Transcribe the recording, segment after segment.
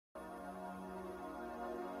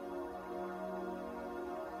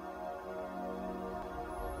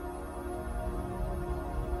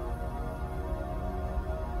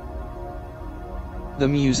The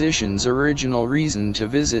musician's original reason to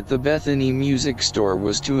visit the Bethany music store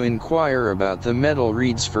was to inquire about the metal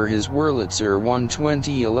reeds for his Wurlitzer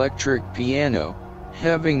 120 electric piano,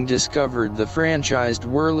 having discovered the franchised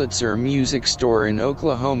Wurlitzer music store in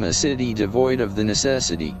Oklahoma City devoid of the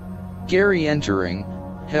necessity. Gary entering,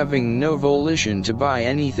 having no volition to buy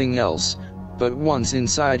anything else, but once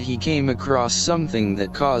inside he came across something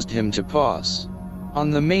that caused him to pause. On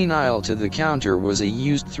the main aisle to the counter was a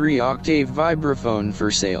used 3-octave vibraphone for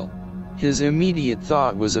sale. His immediate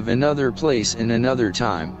thought was of another place and another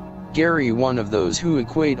time. Gary, one of those who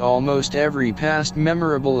equate almost every past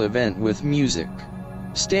memorable event with music.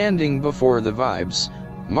 Standing before the vibes,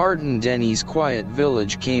 Martin Denny's Quiet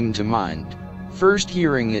Village came to mind, first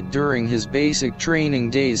hearing it during his basic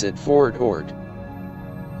training days at Fort Ord.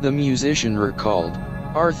 The musician recalled,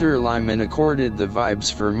 Arthur Lyman accorded the vibes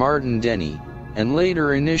for Martin Denny, and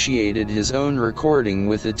later initiated his own recording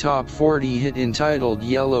with a top 40 hit entitled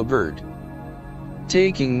Yellow Bird.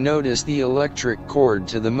 Taking notice the electric cord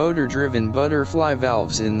to the motor-driven butterfly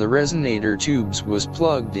valves in the resonator tubes was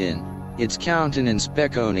plugged in, its countenance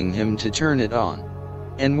beckoning him to turn it on.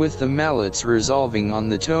 And with the mallets resolving on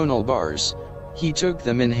the tonal bars, he took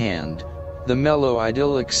them in hand, the mellow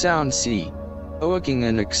idyllic sound evoking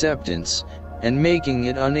an acceptance, and making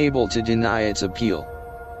it unable to deny its appeal.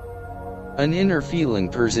 An inner feeling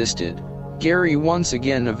persisted, Gary once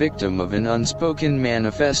again a victim of an unspoken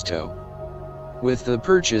manifesto. With the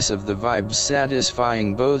purchase of the vibes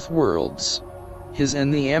satisfying both worlds, his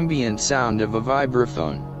and the ambient sound of a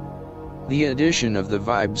vibraphone. The addition of the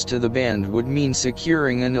vibes to the band would mean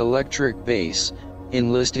securing an electric bass,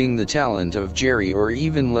 enlisting the talent of Jerry or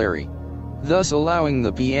even Larry, thus allowing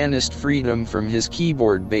the pianist freedom from his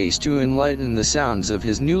keyboard bass to enlighten the sounds of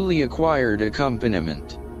his newly acquired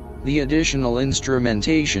accompaniment. The additional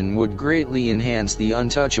instrumentation would greatly enhance the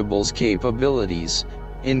Untouchables' capabilities,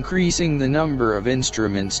 increasing the number of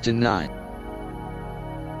instruments to 9.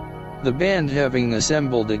 The band having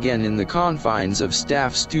assembled again in the confines of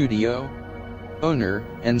Staff Studio, owner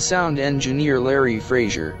and sound engineer Larry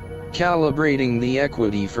Frazier, calibrating the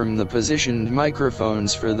equity from the positioned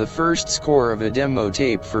microphones for the first score of a demo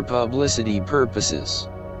tape for publicity purposes.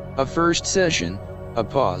 A first session, a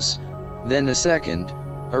pause, then a second.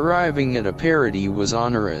 Arriving at a parity was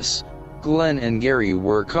onerous. Glenn and Gary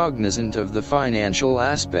were cognizant of the financial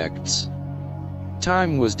aspects.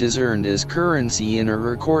 Time was discerned as currency in a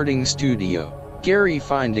recording studio. Gary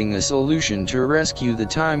finding a solution to rescue the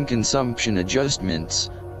time consumption adjustments,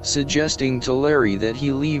 suggesting to Larry that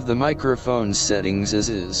he leave the microphone settings as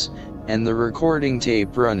is, and the recording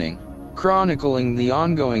tape running, chronicling the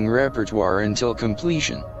ongoing repertoire until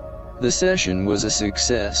completion. The session was a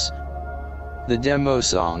success. The demo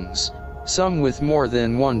songs, some with more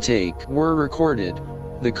than one take, were recorded.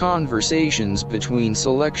 The conversations between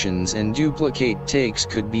selections and duplicate takes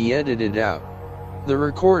could be edited out. The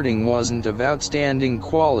recording wasn't of outstanding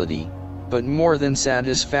quality, but more than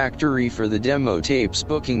satisfactory for the demo tape's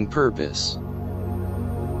booking purpose.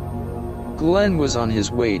 Glenn was on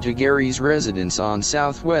his way to Gary's residence on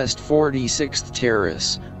Southwest 46th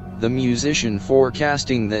Terrace, the musician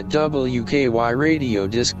forecasting that WKY radio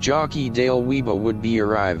disc jockey Dale Wehba would be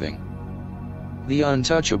arriving. The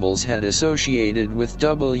Untouchables had associated with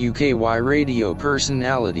WKY radio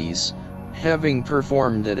personalities, having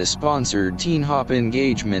performed at a sponsored teen hop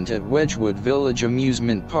engagement at Wedgwood Village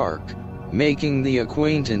Amusement Park, making the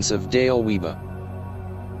acquaintance of Dale Wehba.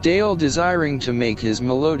 Dale desiring to make his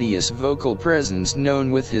melodious vocal presence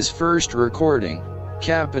known with his first recording,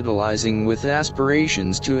 capitalizing with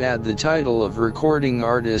aspirations to add the title of recording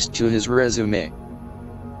artist to his resume.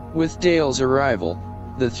 With Dale's arrival,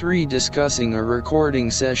 the three discussing a recording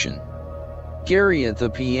session. Gary at the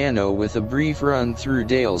piano with a brief run through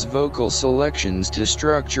Dale's vocal selections to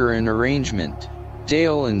structure an arrangement,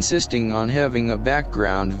 Dale insisting on having a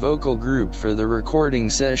background vocal group for the recording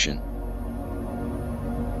session.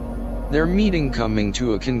 Their meeting coming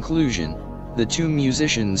to a conclusion, the two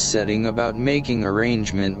musicians setting about making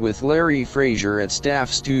arrangement with Larry Frazier at Staff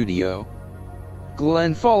Studio.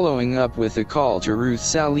 Glenn following up with a call to Ruth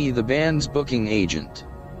Sally, the band's booking agent,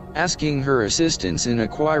 asking her assistance in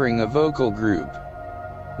acquiring a vocal group.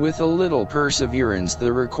 With a little perseverance,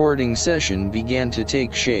 the recording session began to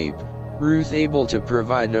take shape, Ruth able to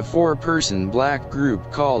provide a 4-person black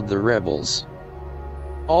group called the Rebels.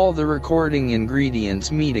 All the recording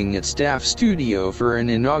ingredients meeting at Staff Studio for an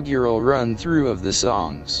inaugural run-through of the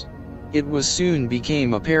songs. It was soon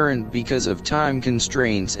became apparent because of time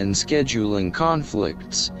constraints and scheduling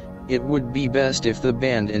conflicts, it would be best if the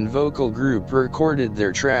band and vocal group recorded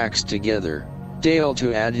their tracks together, Dale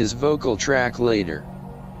to add his vocal track later.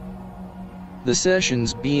 The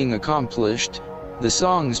sessions being accomplished, the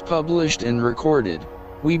songs published and recorded.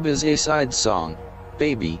 Wehba's A-side song,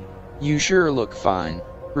 Baby, You Sure Look Fine,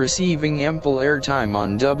 receiving ample airtime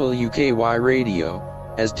on WKY radio,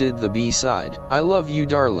 as did the B-side, I Love You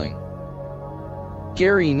Darling.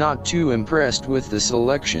 Gary not too impressed with the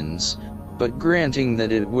selections, but granting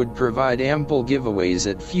that it would provide ample giveaways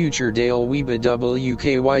at future Dale Wehba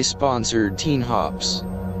WKY sponsored Teen Hops.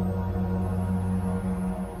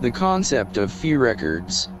 The concept of Fee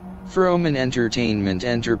Records, Froman Entertainment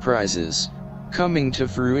Enterprises, coming to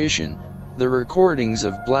fruition, the recordings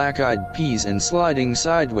of Black Eyed Peas and Sliding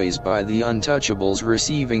Sideways by the Untouchables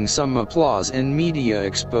receiving some applause and media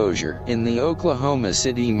exposure in the Oklahoma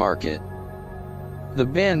City market. The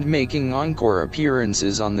band making encore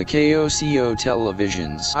appearances on the KOCO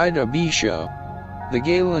Television's Ida B Show, the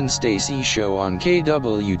Galen Stacy Show on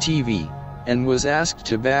KWTV, and was asked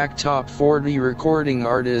to back top 40 recording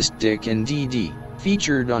artist Dick and Dee Dee,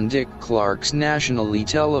 featured on Dick Clark's nationally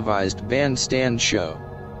televised Bandstand show.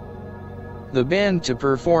 The band to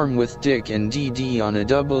perform with Dick and Dee Dee on a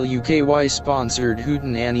WKY-sponsored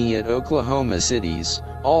hootenanny at Oklahoma City's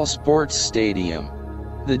All Sports Stadium.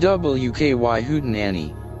 The WKY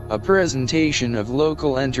Hootenanny, a presentation of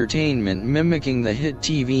local entertainment mimicking the hit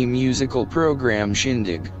TV musical program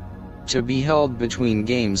Shindig, to be held between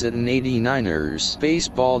games at an 89ers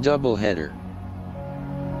baseball doubleheader.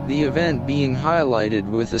 The event being highlighted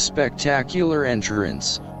with a spectacular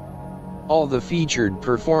entrance. All the featured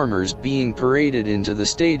performers being paraded into the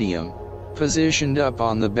stadium, positioned up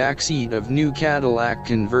on the backseat of new Cadillac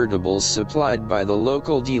convertibles supplied by the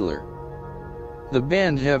local dealer. The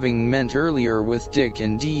band having met earlier with Dick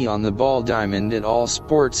and Dee on the Ball Diamond at All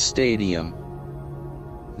Sports Stadium.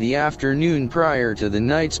 The afternoon prior to the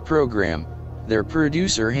night's program, their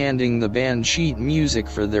producer handing the band sheet music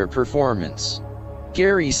for their performance.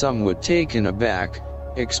 Gary somewhat taken aback,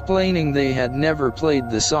 explaining they had never played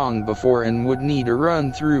the song before and would need a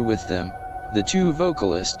run through with them, the two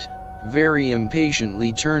vocalists, very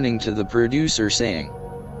impatiently turning to the producer saying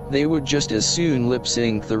they would just as soon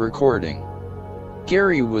lip-sync the recording.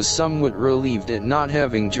 Gary was somewhat relieved at not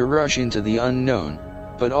having to rush into the unknown,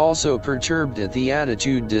 but also perturbed at the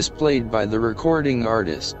attitude displayed by the recording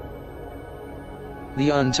artist. The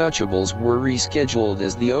Untouchables were rescheduled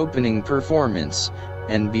as the opening performance,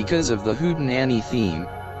 and because of the hootenanny theme,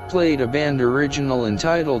 played a band original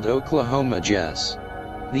entitled Oklahoma Jazz.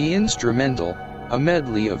 The instrumental, a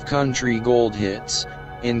medley of country gold hits,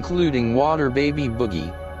 including Water Baby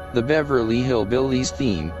Boogie, the Beverly Hillbillies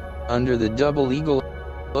theme, Under the Double Eagle,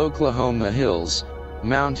 Oklahoma Hills,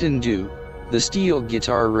 Mountain Dew, the Steel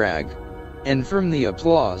Guitar Rag, and from the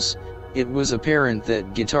applause, it was apparent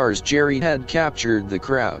that Guitars Jerry had captured the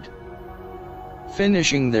crowd.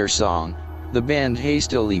 Finishing their song, the band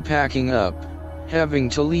hastily packing up, having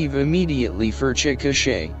to leave immediately for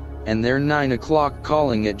Chickasha, and their 9 o'clock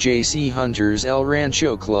calling at J.C. Hunter's El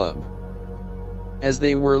Rancho Club. As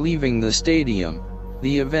they were leaving the stadium,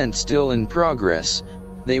 the event still in progress,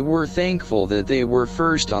 they were thankful that they were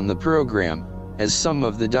first on the program, as some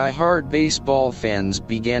of the die-hard baseball fans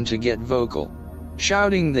began to get vocal,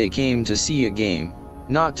 shouting they came to see a game,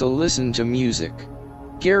 not to listen to music.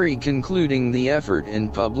 Gary concluding the effort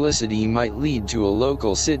and publicity might lead to a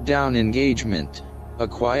local sit-down engagement, a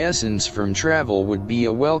quiescence from travel would be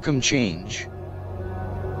a welcome change.